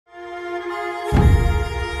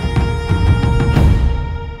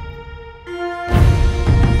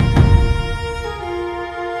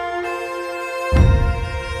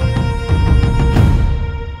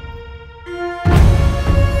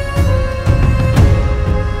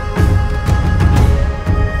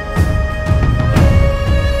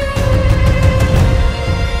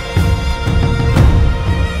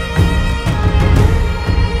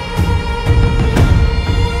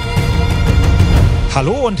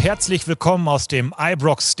Hallo und herzlich willkommen aus dem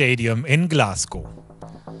Ibrox Stadium in Glasgow.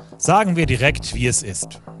 Sagen wir direkt, wie es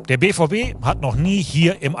ist. Der BVB hat noch nie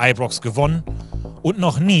hier im Ibrox gewonnen und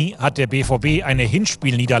noch nie hat der BVB eine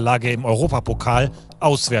Hinspielniederlage im Europapokal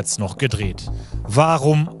auswärts noch gedreht.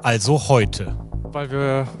 Warum also heute? Weil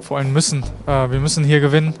wir vor allem müssen. Wir müssen hier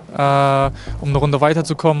gewinnen, um eine Runde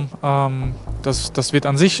weiterzukommen. Das wird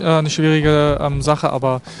an sich eine schwierige Sache,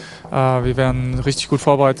 aber wir werden richtig gut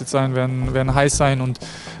vorbereitet sein, werden heiß sein und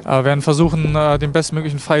werden versuchen, den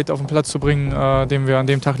bestmöglichen Fight auf den Platz zu bringen, den wir an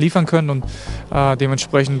dem Tag liefern können. Und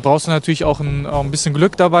dementsprechend brauchst du natürlich auch ein bisschen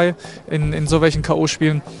Glück dabei in so welchen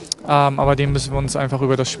K.O.-Spielen. Aber den müssen wir uns einfach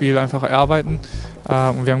über das Spiel einfach erarbeiten.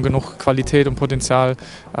 Und wir haben genug Qualität und Potenzial,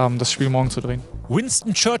 das Spiel morgen zu drehen.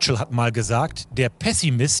 Winston Churchill hat mal gesagt, der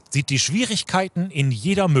Pessimist sieht die Schwierigkeiten in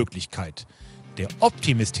jeder Möglichkeit. Der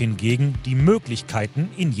Optimist hingegen die Möglichkeiten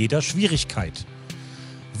in jeder Schwierigkeit.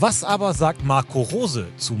 Was aber sagt Marco Rose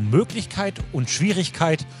zu Möglichkeit und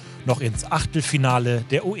Schwierigkeit, noch ins Achtelfinale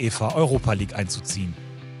der UEFA Europa League einzuziehen?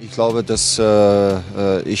 Ich glaube, dass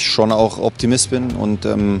ich schon auch Optimist bin und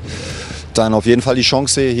dann auf jeden Fall die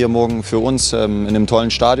Chance sehe, hier morgen für uns in einem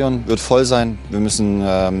tollen Stadion, wird voll sein. Wir müssen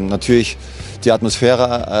natürlich die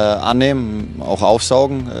Atmosphäre annehmen, auch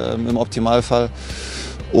aufsaugen im Optimalfall,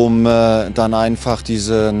 um dann einfach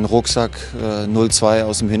diesen Rucksack 0-2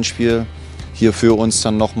 aus dem Hinspiel hier für uns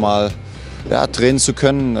dann nochmal drehen zu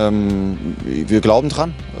können. Wir glauben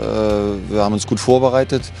dran, wir haben uns gut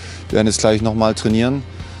vorbereitet, wir werden jetzt gleich nochmal trainieren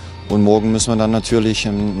und morgen müssen wir dann natürlich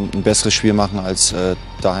ein besseres Spiel machen als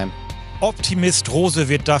daheim. Optimist Rose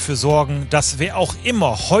wird dafür sorgen, dass wer auch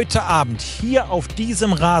immer heute Abend hier auf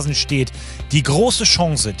diesem Rasen steht, die große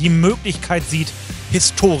Chance, die Möglichkeit sieht,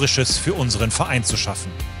 Historisches für unseren Verein zu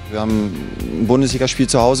schaffen. Wir haben ein Bundesligaspiel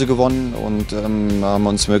zu Hause gewonnen und haben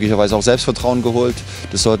uns möglicherweise auch Selbstvertrauen geholt.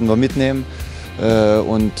 Das sollten wir mitnehmen.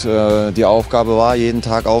 Die Aufgabe war, jeden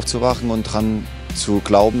Tag aufzuwachen und dran zu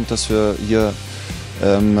glauben, dass wir hier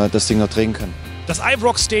das Ding noch drehen können. Das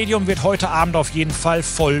Ibrox Stadium wird heute Abend auf jeden Fall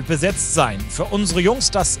voll besetzt sein. Für unsere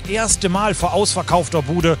Jungs das erste Mal vor ausverkaufter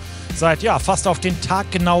Bude seit fast auf den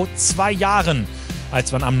Tag genau 2 Jahren,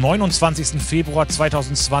 als man am 29. Februar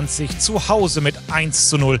 2020 zu Hause mit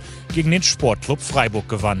 1:0 gegen den Sportclub Freiburg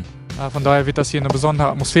gewann. Von daher wird das hier eine besondere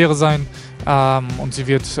Atmosphäre sein und sie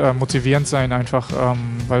wird motivierend sein einfach,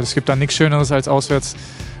 weil es gibt dann nichts Schöneres als auswärts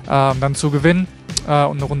dann zu gewinnen und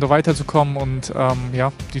eine Runde weiterzukommen und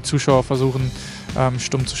die Zuschauer versuchen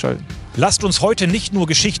stumm zu schalten. Lasst uns heute nicht nur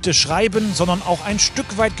Geschichte schreiben, sondern auch ein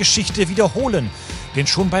Stück weit Geschichte wiederholen. Denn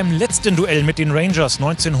schon beim letzten Duell mit den Rangers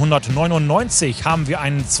 1999 haben wir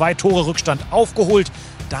einen 2-Tore-Rückstand aufgeholt.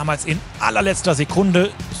 Damals in allerletzter Sekunde,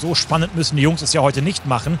 so spannend müssen die Jungs es ja heute nicht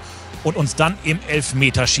machen, und uns dann im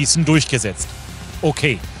Elfmeterschießen durchgesetzt.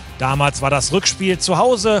 Okay, damals war das Rückspiel zu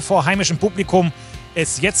Hause vor heimischem Publikum.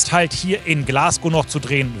 Es jetzt halt hier in Glasgow noch zu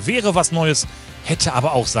drehen, wäre was Neues, hätte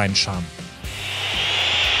aber auch seinen Charme.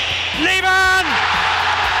 Lehmann!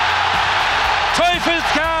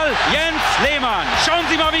 Teufelskerl Jens Lehmann. Schauen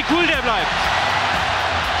Sie mal, wie cool der bleibt.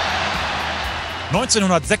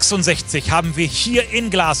 1966 haben wir hier in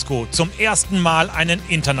Glasgow zum ersten Mal einen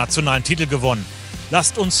internationalen Titel gewonnen.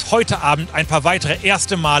 Lasst uns heute Abend ein paar weitere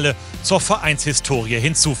erste Male zur Vereinshistorie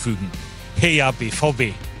hinzufügen. Heya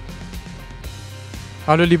BVB!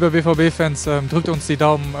 Hallo liebe BVB-Fans, drückt uns die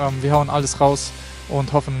Daumen, wir hauen alles raus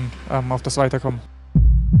und hoffen auf das Weiterkommen.